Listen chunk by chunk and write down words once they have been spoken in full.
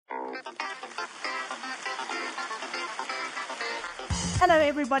Hello,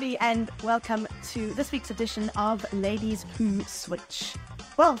 everybody, and welcome to this week's edition of Ladies Who Switch.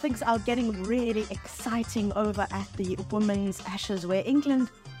 Well, things are getting really exciting over at the Women's Ashes, where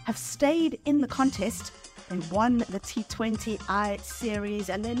England have stayed in the contest and won the T20I series,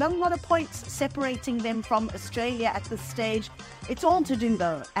 and there are not a lot of points separating them from Australia at this stage. It's all to do,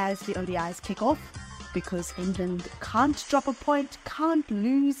 though, as the ODIs kick off, because England can't drop a point, can't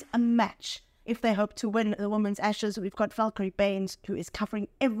lose a match if they hope to win the Women's Ashes. We've got Valkerie Baynes, who is covering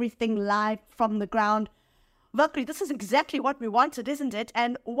everything live from the ground. Valkerie, this is exactly what we wanted, isn't it?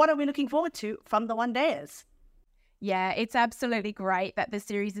 And what are we looking forward to from the one-dayers? Yeah, it's absolutely great that the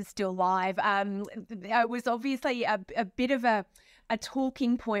series is still live. It was obviously a bit of a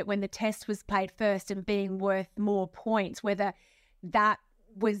talking point when the test was played first and being worth more points, whether that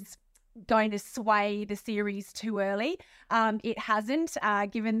was going to sway the series too early. It hasn't,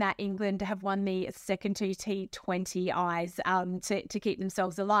 given that England have won the second two T20Is to keep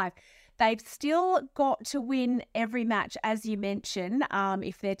themselves alive. They've still got to win every match, as you mentioned,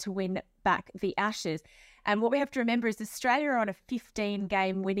 if they're to win back the Ashes. And what we have to remember is Australia are on a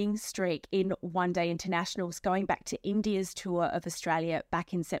 15-game winning streak in one-day internationals, going back to India's tour of Australia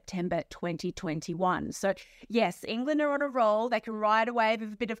back in September 2021. So, yes, England are on a roll. They can ride a wave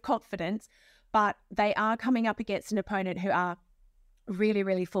of a bit of confidence, but they are coming up against an opponent who are really,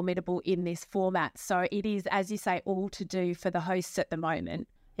 really formidable in this format. So it is, as you say, all to do for the hosts at the moment.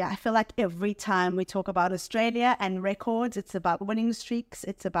 Yeah, I feel like every time we talk about Australia and records, it's about winning streaks,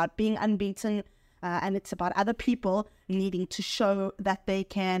 it's about being unbeaten, and it's about other people needing to show that they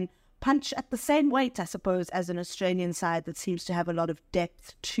can punch at the same weight, I suppose, as an Australian side that seems to have a lot of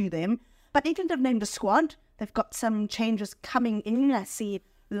depth to them. But England have named a squad. They've got some changes coming in. I see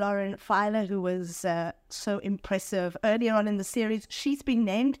Lauren Filer, who was so impressive earlier on in the series. She's been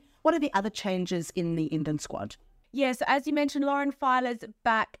named. What are the other changes in the England squad? Yes, as you mentioned, Lauren Filer's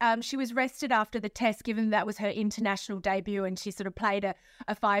back. She was rested after the test, given that was her international debut, and she sort of played a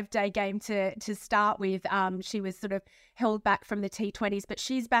 5-day game to start with. She was sort of held back from the T20s, but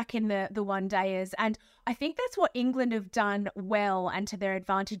she's back in the one-dayers. And I think that's what England have done well and to their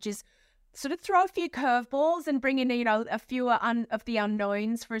advantage is sort of throw a few curveballs and bring in, a few of the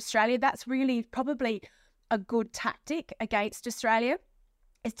unknowns for Australia. That's really probably a good tactic against Australia,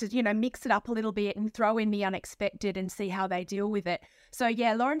 is to, mix it up a little bit and throw in the unexpected and see how they deal with it. So,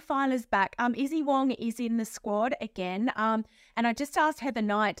 yeah, Lauren Filer's back. Izzy Wong is in the squad again. And I just asked Heather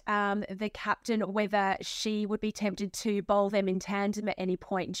Knight, the captain, whether she would be tempted to bowl them in tandem at any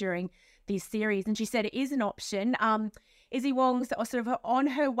point during this series. And she said it is an option. Izzy Wong's sort of on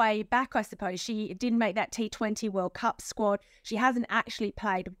her way back, I suppose. She didn't make that T20 World Cup squad. She hasn't actually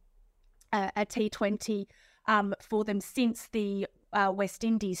played a T20 for them since the West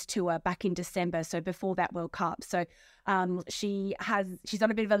Indies tour back in December, so before that World Cup. So she's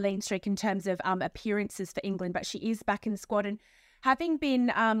on a bit of a lean streak in terms of appearances for England, but she is back in the squad. And having been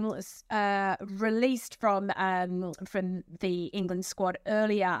released from the England squad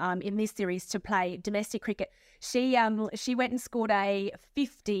earlier in this series to play domestic cricket, she went and scored a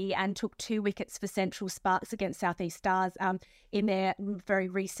 50 and took 2 wickets for Central Sparks against South East Stars in their very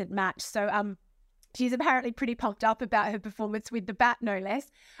recent match. So she's apparently pretty pumped up about her performance with the bat, no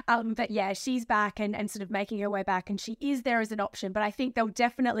less. But yeah, she's back and sort of making her way back, and she is there as an option. But I think they'll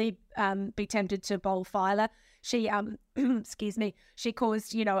definitely be tempted to bowl Filer. She, excuse me, she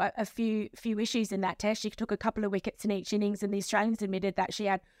caused, a few issues in that test. She took a couple of wickets in each innings, and the Australians admitted that she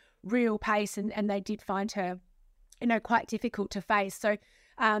had real pace, and they did find her, quite difficult to face. So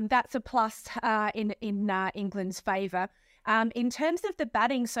that's a plus in England's favour. In terms of the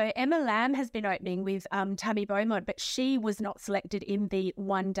batting, so Emma Lamb has been opening with Tammy Beaumont, but she was not selected in the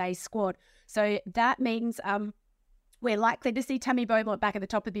one-day squad. So that means we're likely to see Tammy Beaumont back at the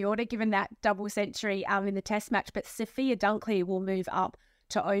top of the order, given that double century in the test match. But Sophia Dunkley will move up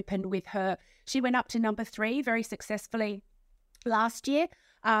to open with her. She went up to number 3 very successfully last year.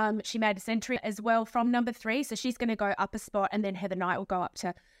 She made a century as well from number 3. So she's going to go up a spot, and then Heather Knight will go up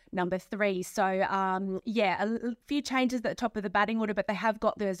to number 3. So, a few changes at the top of the batting order, but they have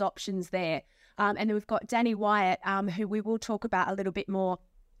got those options there. And then we've got Danny Wyatt, who we will talk about a little bit more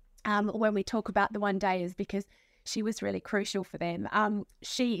when we talk about the one-dayers, because she was really crucial for them.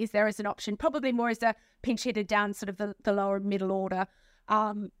 She is there as an option, probably more as a pinch hitter down sort of the lower middle order.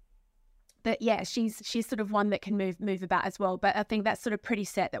 But yeah, she's sort of one that can move about as well. But I think that's sort of pretty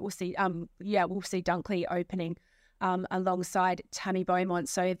set that we'll see. We'll see Dunkley opening alongside Tammy Beaumont.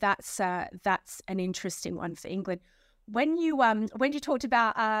 So that's an interesting one for England. When you talked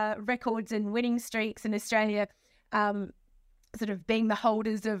about records and winning streaks in Australia, sort of being the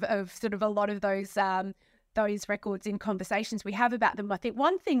holders of sort of a lot of those those records in conversations we have about them, I think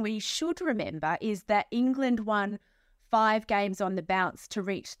one thing we should remember is that England won 5 games on the bounce to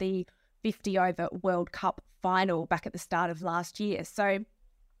reach the 50-over World Cup final back at the start of last year. So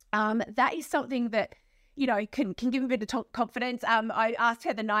that is something that, you know, can give a bit of confidence. I asked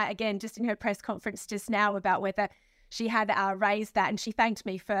her the night again, just in her press conference just now, about whether she had raised that, and she thanked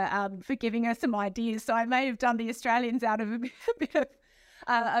me for giving her some ideas. So I may have done the Australians out of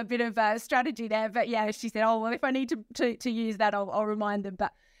a bit of strategy there. But yeah, she said, oh, well, if I need to use that, I'll remind them.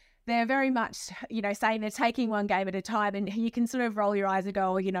 But they're very much, you know, saying they're taking one game at a time, and you can sort of roll your eyes and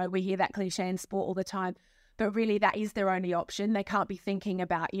go, oh, you know, we hear that cliche in sport all the time. But really, that is their only option. They can't be thinking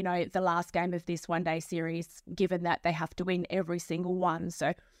about, you know, the last game of this one-day series, given that they have to win every single one.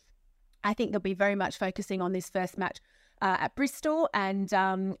 So I think they'll be very much focusing on this first match at Bristol, and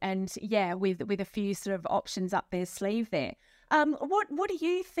yeah, with a few sort of options up their sleeve there. What do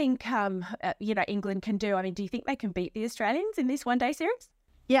you think, you know, England can do? I mean, do you think they can beat the Australians in this one-day series?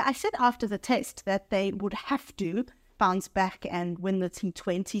 Yeah, I said after the test that they would have to bounce back and win the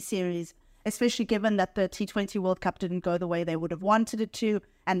T20 series, especially given that the T20 World Cup didn't go the way they would have wanted it to,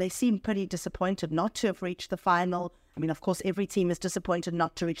 and they seem pretty disappointed not to have reached the final. I mean, of course, every team is disappointed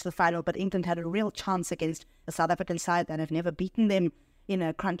not to reach the final, but England had a real chance against a South African side that have never beaten them in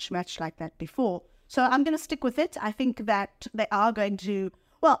a crunch match like that before. So I'm going to stick with it. I think that they are going to,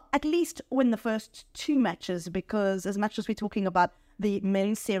 well, at least win the first 2 matches, because as much as we're talking about the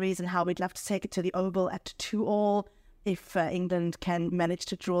men's series and how we'd love to take it to the Oval at 2-2, if England can manage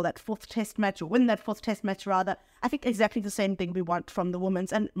to draw that 4th test match, or win that 4th test match rather, I think exactly the same thing we want from the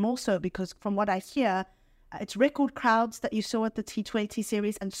women's, and more so because from what I hear, it's record crowds that you saw at the T20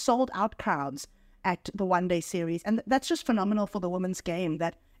 series and sold out crowds at the one-day series. And that's just phenomenal for the women's game,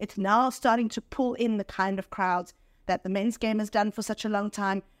 that it's now starting to pull in the kind of crowds that the men's game has done for such a long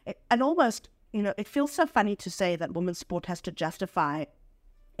time. And almost, you know, it feels so funny to say that women's sport has to justify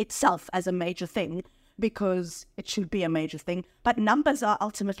itself as a major thing, because it should be a major thing. But numbers are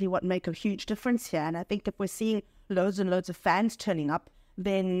ultimately what make a huge difference here. And I think if we're seeing loads and loads of fans turning up,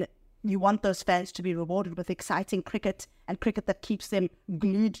 then you want those fans to be rewarded with exciting cricket, and cricket that keeps them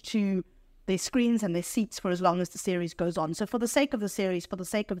glued to their screens and their seats for as long as the series goes on. So for the sake of the series, for the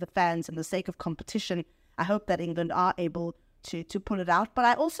sake of the fans and the sake of competition, I hope that England are able to pull it out. But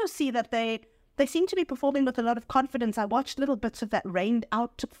I also see that they seem to be performing with a lot of confidence. I watched little bits of that rained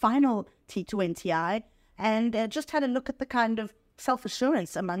out final T20I, and just had a look at the kind of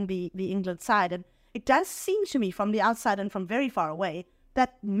self-assurance among the England side. And it does seem to me from the outside and from very far away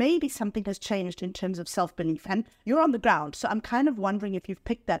that maybe something has changed in terms of self-belief. And you're on the ground, so I'm kind of wondering if you've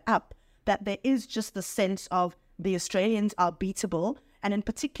picked that up, that there is just the sense of the Australians are beatable. And in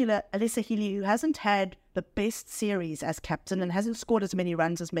particular, Alyssa Healy, who hasn't had the best series as captain and hasn't scored as many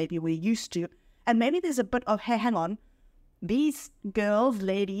runs as maybe we're used to. And maybe there's a bit of, hey, hang on, these girls,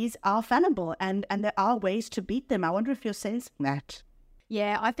 ladies, are fannable, and there are ways to beat them. I wonder if you're sensing that.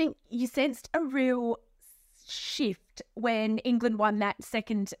 Yeah, I think you sensed a real shift when England won that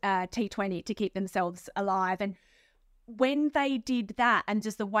second T20 to keep themselves alive. And when they did that, and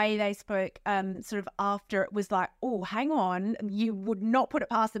just the way they spoke sort of after, it was like, oh, hang on, you would not put it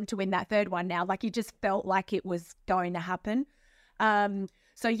past them to win that third one now. Like, you just felt like it was going to happen.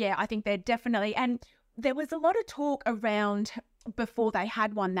 So, yeah, I think they're definitely... And there was a lot of talk around before they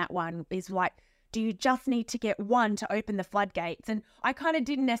had won that one, is like, do you just need to get one to open the floodgates? And I kind of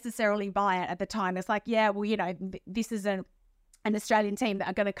didn't necessarily buy it at the time. It's like, yeah, well, you know, this is an Australian team that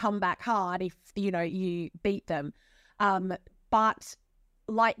are going to come back hard if, you know, you beat them. But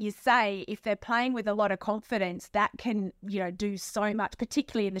like you say, if they're playing with a lot of confidence, that can, you know, do so much,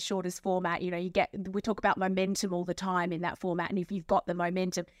 particularly in the shortest format. You know, we talk about momentum all the time in that format. And if you've got the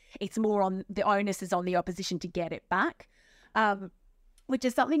momentum, it's more on the onus is on the opposition to get it back. Which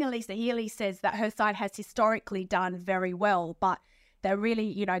is something Alyssa Healy says that her side has historically done very well, but they're really,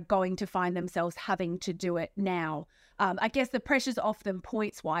 you know, going to find themselves having to do it now. I guess the pressure's off them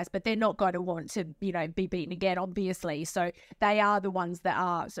points-wise, but they're not going to want to, you know, be beaten again, obviously. So they are the ones that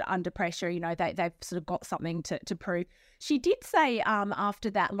are sort of under pressure. You know, they've sort of got something to prove. She did say after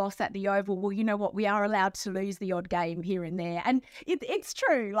that loss at the Oval, well, you know what, we are allowed to lose the odd game here and there. And it's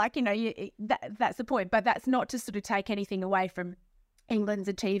true. Like, you know, that's the point. But that's not to sort of take anything away from England's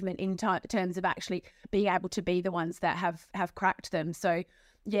achievement in terms of actually being able to be the ones that have cracked them. So,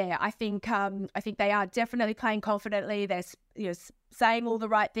 yeah, I think they are definitely playing confidently. They're, you know, saying all the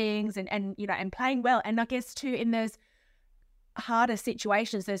right things and you know, and playing well. And I guess too, in those harder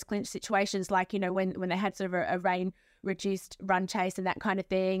situations, those clinch situations, like, you know, when they had sort of a rain reduced run chase and that kind of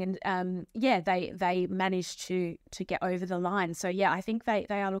thing, and yeah, they managed to get over the line. So yeah, I think they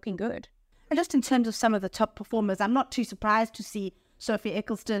are looking good. And just in terms of some of the top performers, I'm not too surprised to see Sophie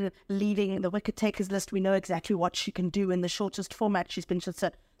Eccleston leading the wicket takers list. We know exactly what she can do in the shortest format. She's been just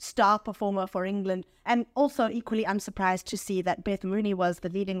a star performer for England. And also equally unsurprised to see that Beth Mooney was the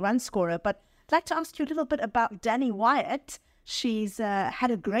leading run scorer. But I'd like to ask you a little bit about Danny Wyatt. She's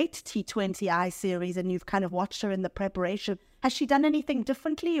had a great T20I series, and you've kind of watched her in the preparation. Has she done anything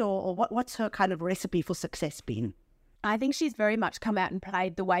differently, or what's her kind of recipe for success been? I think she's very much come out and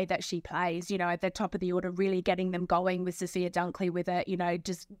played the way that she plays, you know, at the top of the order, really getting them going with Sophia Dunkley with it, you know,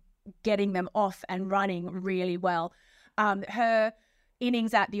 just getting them off and running really well. Her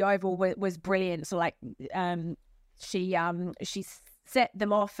innings at the Oval was brilliant. So she set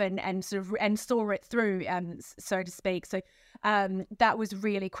them off and saw it through, so to speak. So that was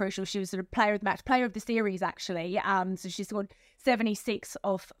really crucial. She was sort of player of the match, player of the series, actually. So she scored 76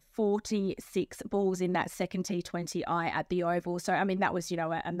 off 46 balls in that second T20I at the Oval. So, I mean, that was, you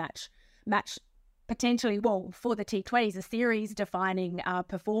know, a match potentially, well, for the T20s, a series-defining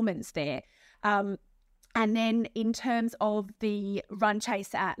performance there. And then in terms of the run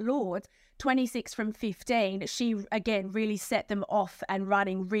chase at Lords, 26 from 15, she, again, really set them off and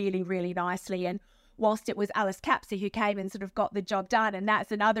running really, really nicely. And whilst it was Alice Capsey who came and sort of got the job done, and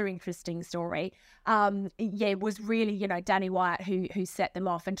that's another interesting story, it was really, you know, Danny Wyatt who set them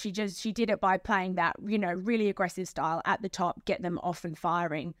off. And she did it by playing that, you know, really aggressive style at the top, get them off and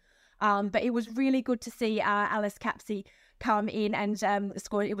firing. But it was really good to see Alice Capsey come in and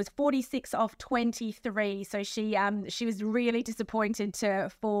scored. It was 46 off 23. So she was really disappointed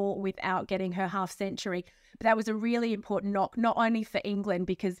to fall without getting her half century. But that was a really important knock, not only for England,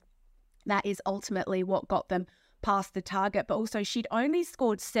 because that is ultimately what got them past the target, but also she'd only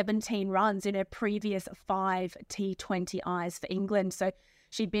scored 17 runs in her previous 5 T20Is for England. So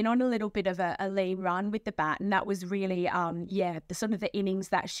she'd been on a little bit of a lean run with the bat, and that was really, the sort of the innings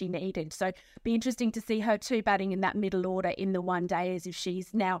that she needed. So be interesting to see her too batting in that middle order in the one day, as if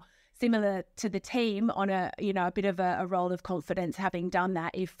she's now similar to the team on a bit of a role of confidence, having done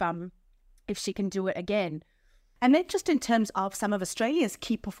that, if she can do it again. And then just in terms of some of Australia's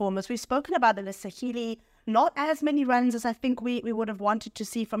key performers, we've spoken about Alyssa Healy, not as many runs as I think we would have wanted to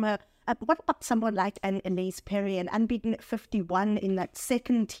see from her. What about someone like Elise Perry, an unbeaten 51 in that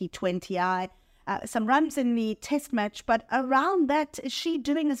second T20I? Some runs in the test match, but around that, is she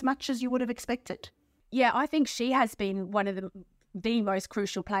doing as much as you would have expected? Yeah, I think she has been one of the most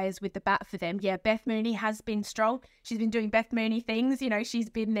crucial players with the bat for them. Yeah, Beth Mooney has been strong. She's been doing Beth Mooney things. You know, she's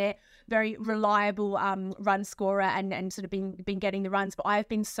been their very reliable run scorer and sort of been getting the runs. But I've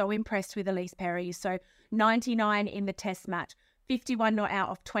been so impressed with Elise Perry. So 99 in the test match, 51 not out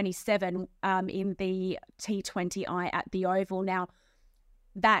of 27 in the T20I at the Oval. Now,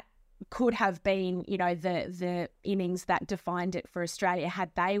 that could have been, you know, the innings that defined it for Australia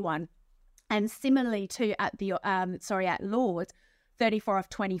had they won. And similarly to at Lords, 34 off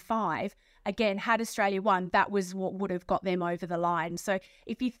 25, again, had Australia won, that was what would have got them over the line. So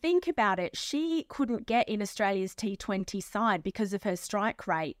if you think about it, she couldn't get in Australia's T20 side because of her strike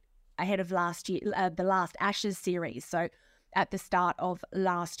rate ahead of last year, the last Ashes series, so at the start of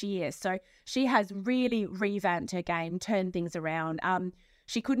last year. So she has really revamped her game, turned things around.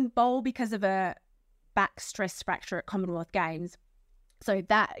 She couldn't bowl because of a back stress fracture at Commonwealth Games. So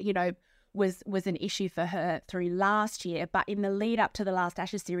that, you know, was an issue for her through last year. But in the lead up to the last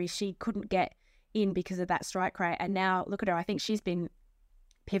Ashes series, she couldn't get in because of that strike rate. And now look at her. I think she's been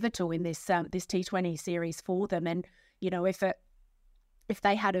pivotal in this T20 series for them. And, you know, if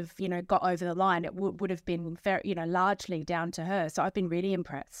they had have, you know, got over the line, it would have been fair, you know, largely down to her. So I've been really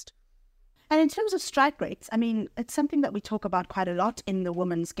impressed. And in terms of strike rates, I mean, it's something that we talk about quite a lot in the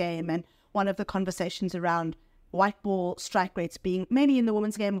women's game. And one of the conversations around white ball strike rates being maybe in the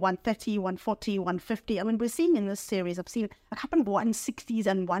women's game 130, 140, 150. I mean, we're seeing in this series, I've seen a couple of 160s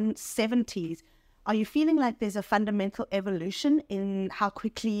and 170s. Are you feeling like there's a fundamental evolution in how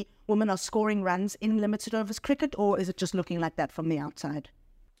quickly women are scoring runs in limited overs cricket, or is it just looking like that from the outside?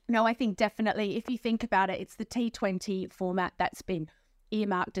 No, I think definitely. If you think about it, it's the T20 format that's been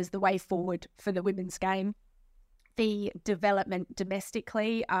earmarked as the way forward for the women's game. The development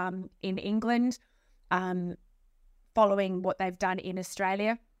domestically in England, following what they've done in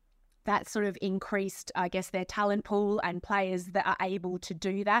Australia, that sort of increased, I guess, their talent pool and players that are able to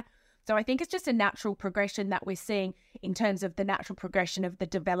do that. So I think it's just a natural progression that we're seeing in terms of the natural progression of the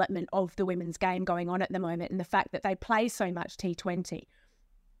development of the women's game going on at the moment, and the fact that they play so much T20.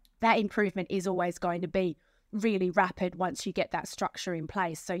 That improvement is always going to be really rapid once you get that structure in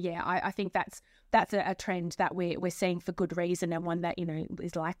place. So yeah, I think that's a trend that we're seeing for good reason, and one that, you know,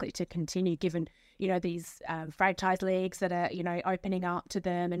 is likely to continue given, you know, these franchise leagues that are, you know, opening up to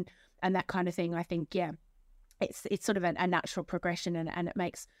them and that kind of thing. I think, yeah, it's sort of a natural progression, and it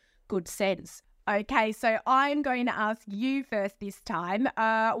makes good sense. Okay, so I'm going to ask you first this time.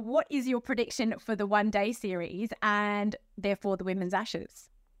 What is your prediction for the one-day series and therefore the Women's Ashes?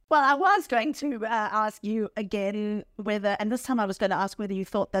 Well, I was going to ask you again whether, and this time I was going to ask whether you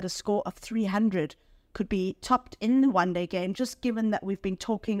thought that a score of 300 could be topped in the one-day game, just given that we've been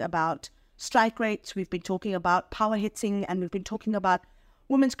talking about strike rates, we've been talking about power hitting, and we've been talking about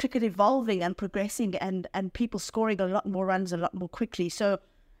women's cricket evolving and progressing and people scoring a lot more runs a lot more quickly. So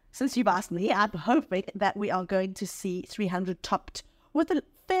since you've asked me, I'm hoping that we are going to see 300 topped with a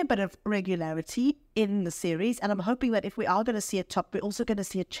fair bit of regularity in the series. And I'm hoping that if we are going to see it top, we're also going to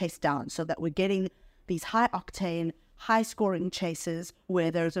see it chase down, so that we're getting these high-octane, high-scoring chases where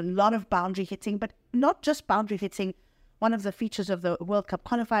there's a lot of boundary hitting, but not just boundary hitting. One of the features of the World Cup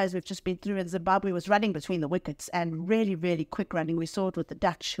qualifiers we've just been through in Zimbabwe was running between the wickets, and really, really quick running. We saw it with the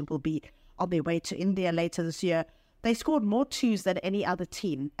Dutch, who will be on their way to India later this year. They scored more twos than any other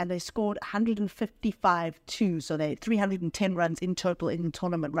team, and they scored 155 twos, so they 310 runs in total in the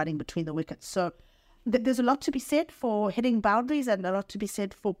tournament running between the wickets. So there's a lot to be said for hitting boundaries, and a lot to be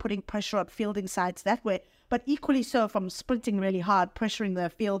said for putting pressure on fielding sides that way, but equally so from sprinting really hard, pressuring the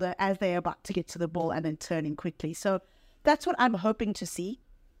fielder as they're about to get to the ball and then turning quickly. So that's what I'm hoping to see.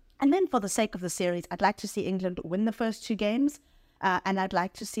 And then for the sake of the series, I'd like to see England win the first two games, and I'd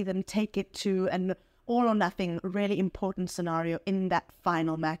like to see them take it to an all-or-nothing, really important scenario in that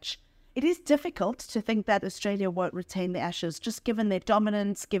final match. It is difficult to think that Australia won't retain the Ashes, just given their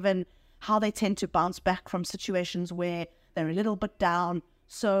dominance, given how they tend to bounce back from situations where they're a little bit down.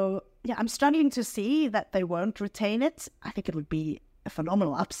 So, yeah, I'm struggling to see that they won't retain it. I think it would be a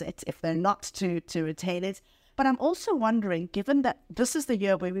phenomenal upset if they're not to retain it. But I'm also wondering, given that this is the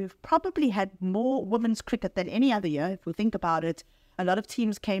year where we've probably had more women's cricket than any other year, if we think about it, a lot of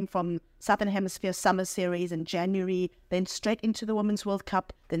teams came from Southern Hemisphere Summer Series in January, then straight into the Women's World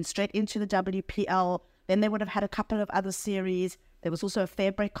Cup, then straight into the WPL. Then they would have had a couple of other series. There was also a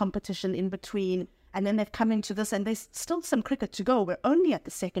fair break competition in between. And then they've come into this, and there's still some cricket to go. We're only at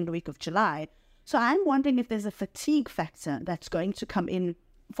the second week of July. So I'm wondering if there's a fatigue factor that's going to come in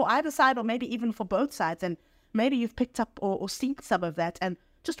for either side, or maybe even for both sides. And maybe you've picked up or seen some of that, and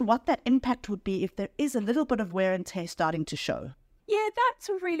just what that impact would be if there is a little bit of wear and tear starting to show. Yeah, that's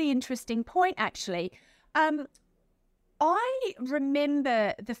a really interesting point, actually. I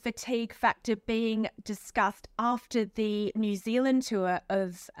remember the fatigue factor being discussed after the New Zealand tour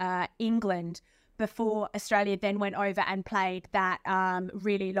of England, before Australia then went over and played that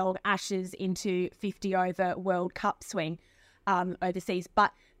really long Ashes into 50-over World Cup swing overseas.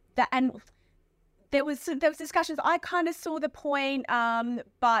 But there was discussions. I kind of saw the point,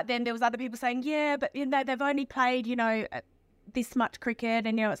 but then there was other people saying, yeah, but you know, they've only played, you know, this much cricket,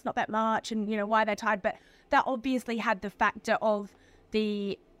 and you know, it's not that much, and you know, why they're tired. But that obviously had the factor of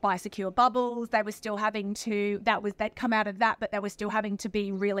the biosecure bubbles. They were still having to, they'd come out of that, but they were still having to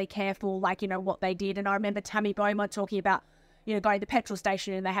be really careful, like, you know, what they did. And I remember Tammy Beaumont talking about, you know, going to the petrol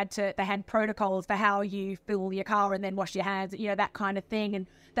station, and they had protocols for how you fill your car and then wash your hands, you know, that kind of thing. And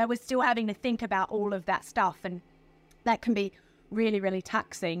they were still having to think about all of that stuff, and that can be really, really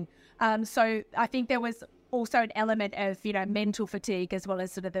taxing. So I think there was also an element of, you know, mental fatigue as well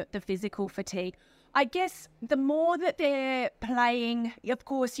as sort of the physical fatigue. I guess the more that they're playing, of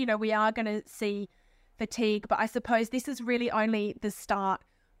course, you know, we are going to see fatigue, but I suppose this is really only the start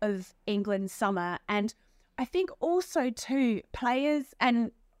of England's summer. And I think also too, players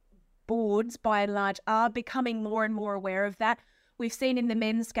and boards by and large are becoming more and more aware of that. We've seen in the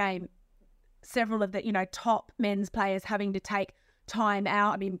men's game several of the, you know, top men's players having to take time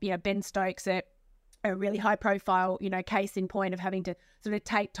out. I mean, you know, Ben Stokes, a really high profile, you know, case in point of having to sort of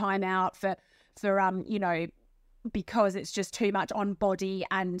take time out for you know, because it's just too much on body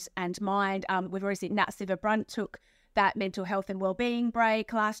and mind. We've already seen Nat Siver-Brunt took that mental health and wellbeing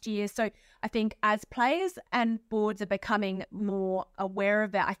break last year. So I think as players and boards are becoming more aware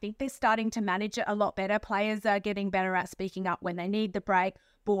of that, I think they're starting to manage it a lot better. Players are getting better at speaking up when they need the break.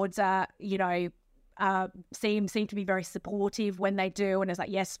 Boards are, you know, seem to be very supportive when they do, and it's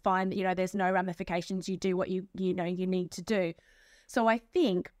like, yes, fine, you know, there's no ramifications, you do what you know you need to do. So I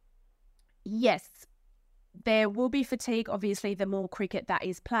think, yes, there will be fatigue, obviously, the more cricket that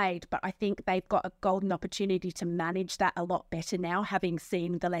is played, but I think they've got a golden opportunity to manage that a lot better now, having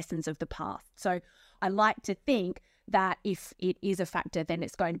seen the lessons of the past. So I like to think that if it is a factor, then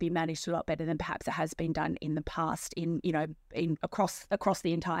it's going to be managed a lot better than perhaps it has been done in the past in across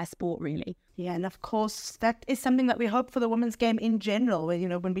the entire sport, really. Yeah, and of course, that is something that we hope for the women's game in general.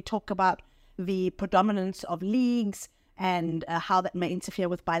 When we talk about the predominance of leagues and how that may interfere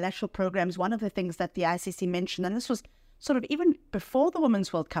with bilateral programs, one of the things that the ICC mentioned, and this was sort of even before the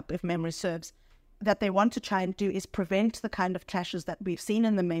Women's World Cup, if memory serves, that they want to try and do is prevent the kind of clashes that we've seen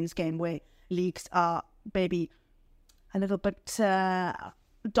in the men's game where leagues are maybe a little bit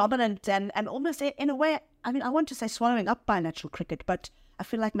dominant and almost in a way, I mean, I want to say swallowing up bilateral cricket, but I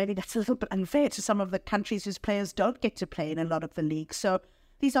feel like maybe that's a little bit unfair to some of the countries whose players don't get to play in a lot of the leagues. So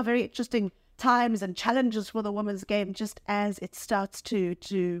these are very interesting times and challenges for the women's game, just as it starts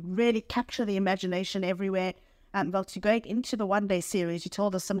to really capture the imagination everywhere. Well, to go into the one-day series, you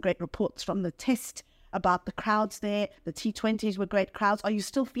told us some great reports from the test about the crowds there. The T20s were great crowds. Are you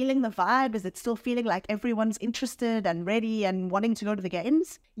still feeling the vibe? Is it still feeling like everyone's interested and ready and wanting to go to the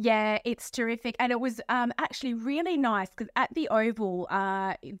games? Yeah, it's terrific. And it was actually really nice because at the Oval,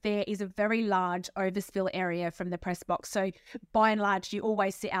 there is a very large overspill area from the press box. So by and large, you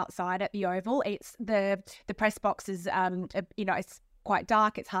always sit outside at the Oval. It's the press box is, it's quite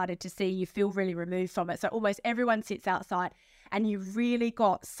dark. It's harder to see. You feel really removed from it. So almost everyone sits outside and you really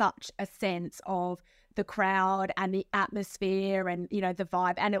got such a sense of the crowd and the atmosphere and, the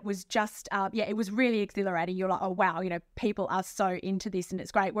vibe. And it was just, it was really exhilarating. You're like, oh, wow, people are so into this and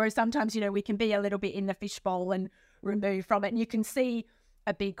it's great. Whereas sometimes, we can be a little bit in the fishbowl and removed from it. And you can see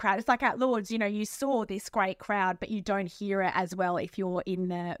a big crowd. It's like at Lord's, you saw this great crowd, but you don't hear it as well if you're in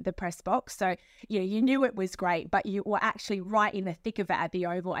the press box. So, you knew it was great, but you were actually right in the thick of it at the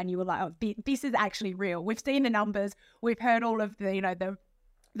Oval and you were like, oh, this is actually real. We've seen the numbers. We've heard all of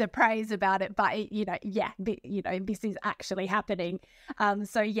the praise about it, but this is actually happening.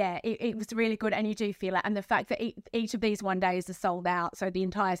 It was really good, and you do feel it. And the fact that each of these one days are sold out, so the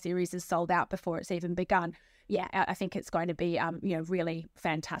entire series is sold out before it's even begun. Yeah, I think it's going to be really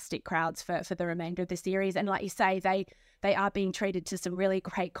fantastic crowds for the remainder of the series. And like you say, they are being treated to some really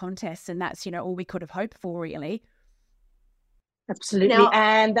great contests, and that's all we could have hoped for, really. Absolutely,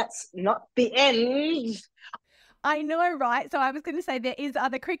 and that's not the end. I know, right? So I was going to say there is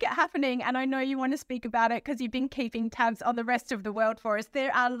other cricket happening, and I know you want to speak about it because you've been keeping tabs on the rest of the world for us.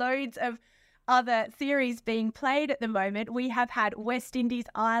 There are loads of other series being played at the moment. We have had West Indies,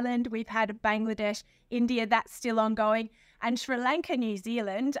 Ireland, we've had Bangladesh, India, that's still ongoing, and Sri Lanka, New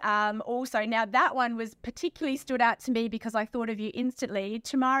Zealand also. Now, that one was particularly stood out to me because I thought of you instantly.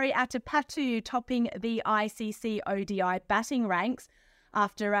 Chamari Atapattu topping the ICC ODI batting ranks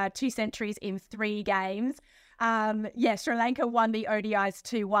after 2 centuries in 3 games. Sri Lanka won the ODIs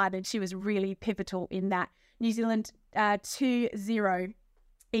 2-1 and she was really pivotal in that. New Zealand 2-0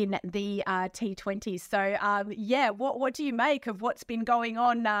 in the T20s. So, what do you make of what's been going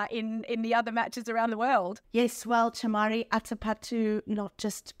on in the other matches around the world? Yes, well, Chamari Atapattu not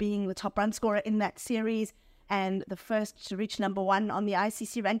just being the top run scorer in that series and the first to reach number 1 on the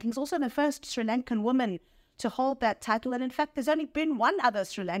ICC rankings, also the first Sri Lankan woman to hold that title. And in fact, there's only been one other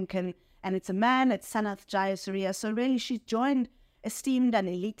Sri Lankan, and it's a man, it's Sanath Jayasuriya. So really, she's joined esteemed and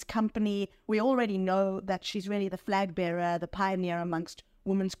elite company. We already know that she's really the flag bearer, the pioneer amongst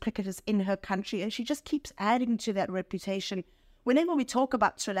women's cricketers in her country, and she just keeps adding to that reputation. Whenever we talk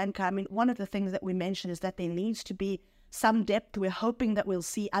about Sri Lanka, I mean, one of the things that we mention is that there needs to be some depth. We're hoping that we'll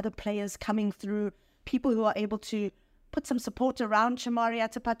see other players coming through, people who are able to put some support around Chamari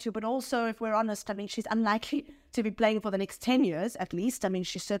Atapattu, but also, if we're honest, I mean, she's unlikely to be playing for the next 10 years at least. I mean,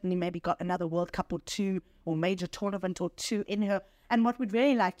 she's certainly maybe got another World Cup or 2 or major tournament or 2 in her. And what we'd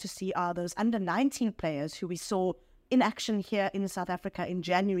really like to see are those under-19 players who we saw in action here in South Africa in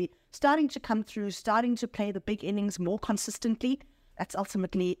January, starting to come through, starting to play the big innings more consistently. That's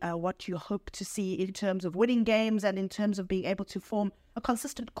ultimately what you hope to see in terms of winning games and in terms of being able to form a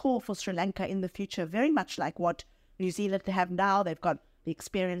consistent core for Sri Lanka in the future, very much like what New Zealand have now. They've got the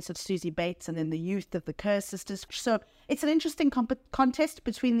experience of Susie Bates and then the youth of the Kerr sisters. So it's an interesting contest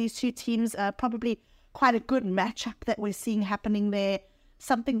between these two teams, probably quite a good matchup that we're seeing happening there.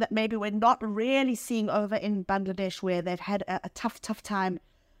 Something that maybe we're not really seeing over in Bangladesh, where they've had a tough time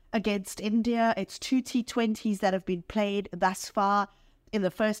against India. It's 2 T20s that have been played thus far. In the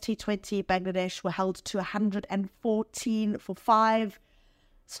first T20, Bangladesh were held to 114 for 5.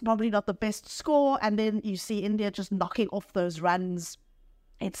 It's probably not the best score. And then you see India just knocking off those runs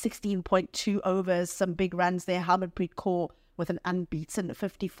in 16.2 overs. Some big runs there. Harmanpreet Kaur with an unbeaten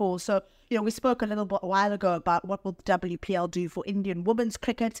 54. So, we spoke a while ago about what will the WPL do for Indian women's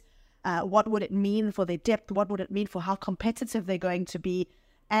cricket. What would it mean for their depth? What would it mean for how competitive they're going to be?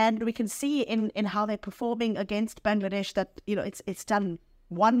 And we can see in how they're performing against Bangladesh that, it's done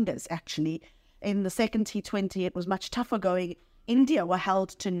wonders, actually. In the second T20, it was much tougher going. India were held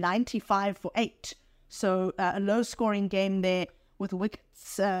to 95 for 8. So a low-scoring game there with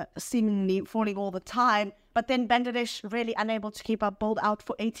wickets seemingly falling all the time. But then Bangladesh really unable to keep up, bowled out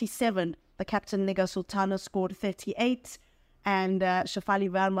for 87. The captain, Nigar Sultana, scored 38. And Shafali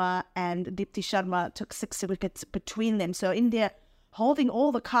Verma and Dipti Sharma took 6 wickets between them. So India holding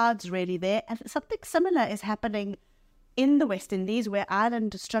all the cards really there. And something similar is happening in the West Indies, where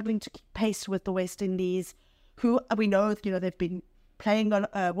Ireland is struggling to keep pace with the West Indies, who we know, they've been playing on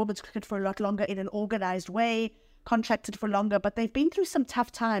women's cricket for a lot longer in an organised way, contracted for longer, but they've been through some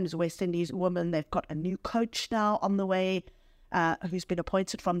tough times, West Indies women. They've got a new coach now on the way, who's been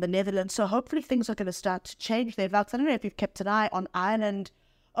appointed from the Netherlands. So hopefully things are going to start to change there. Valks, I don't know if you've kept an eye on Ireland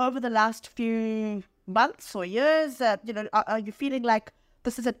over the last few months or years. Are you feeling like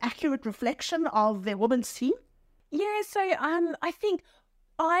this is an accurate reflection of their women's team? Yeah, so I think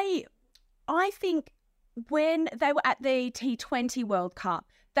when they were at the T20 World Cup,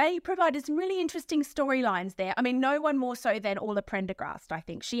 they provided some really interesting storylines there. I mean, no one more so than Orla Prendergast, I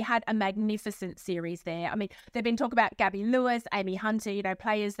think. She had a magnificent series there. I mean, they've been talking about Gabby Lewis, Amy Hunter,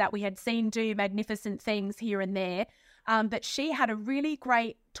 players that we had seen do magnificent things here and there. But she had a really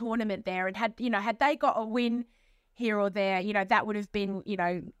great tournament there, and had they got a win here or there, that would have been,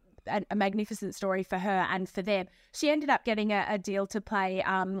 a magnificent story for her and for them. She ended up getting a deal to play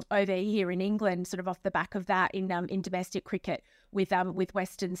over here in England, sort of off the back of that in domestic cricket with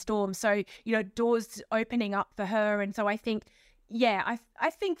Western Storm. So doors opening up for her, and so I think, I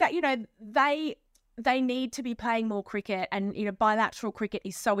think that they need to be playing more cricket, and bilateral cricket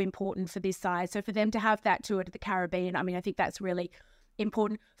is so important for this side. So for them to have that tour to the Caribbean, I mean, I think that's really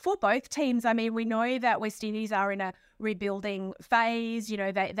important for both teams. I mean, we know that West Indies are in a rebuilding phase.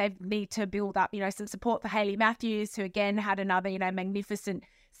 They need to build up, some support for Hayley Matthews, who again had another, magnificent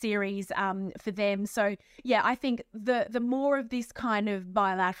series for them. So yeah, I think the more of this kind of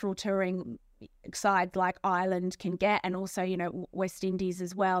bilateral touring sides like Ireland can get, and also West Indies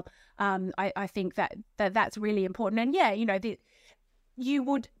as well, I think that's really important. And you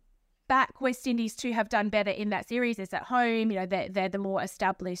would back West Indies to have done better in that series. It's at home, they're the more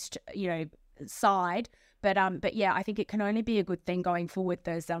established side, but yeah, I think it can only be a good thing going forward.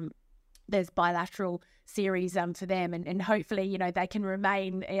 There's bilateral series for them, and hopefully they can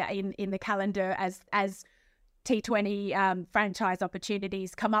remain in the calendar as T20 franchise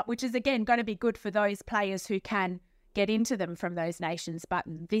opportunities come up, which is again going to be good for those players who can get into them from those nations. But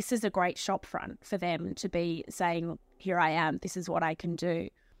this is a great shop front for them to be saying, here I am, this is what I can do.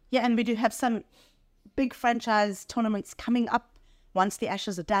 Yeah, and we do have some big franchise tournaments coming up. Once the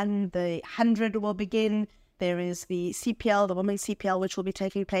Ashes are done, the 100 will begin. There is the CPL, the Women's CPL, which will be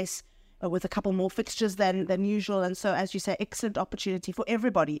taking place with a couple more fixtures than usual. And so, as you say, excellent opportunity for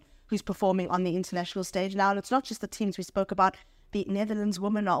everybody who's performing on the international stage now. And it's not just the teams we spoke about. The Netherlands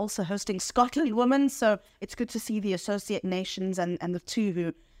women are also hosting Scotland women. So it's good to see the associate nations and the two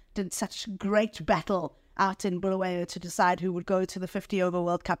who did such great battle out in Bulawayo to decide who would go to the 50-over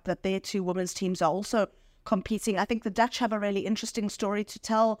World Cup, that their two women's teams are also competing. I think the Dutch have a really interesting story to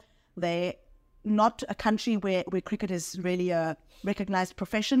tell. They're not a country where cricket is really a recognised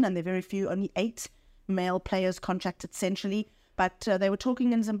profession, and there are very few, only 8 male players contracted centrally. But they were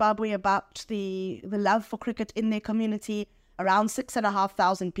talking in Zimbabwe about the love for cricket in their community. Around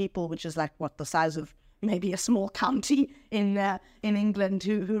 6,500 people, which is like the size of maybe a small county in England,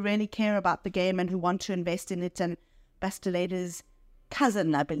 who really care about the game and who want to invest in it. And Bas de Leyde's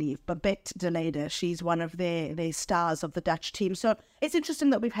cousin, I believe, Babette de Leyde, she's one of their stars of the Dutch team. So it's interesting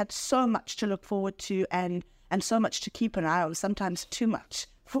that we've had so much to look forward to and so much to keep an eye on, sometimes too much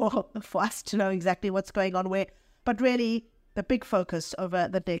for us to know exactly what's going on where. But really, the big focus over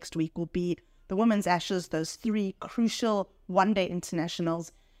the next week will be the Women's Ashes, those 3 crucial one-day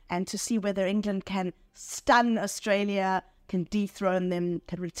internationals, and to see whether England can stun Australia, can dethrone them,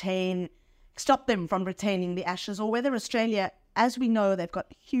 can stop them from retaining the Ashes, or whether Australia, as we know, they've got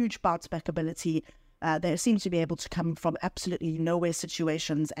huge bounce-back ability. They seem to be able to come from absolutely nowhere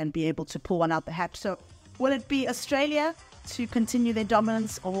situations and be able to pull one out the hat. So will it be Australia to continue their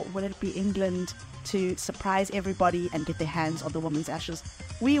dominance, or will it be England to surprise everybody and get their hands on the Women's Ashes?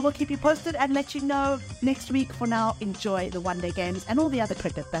 We will keep you posted and let you know next week. For now, enjoy the one-day games and all the other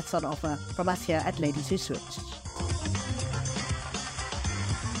cricket that's on offer from us here at Ladies Who Switch.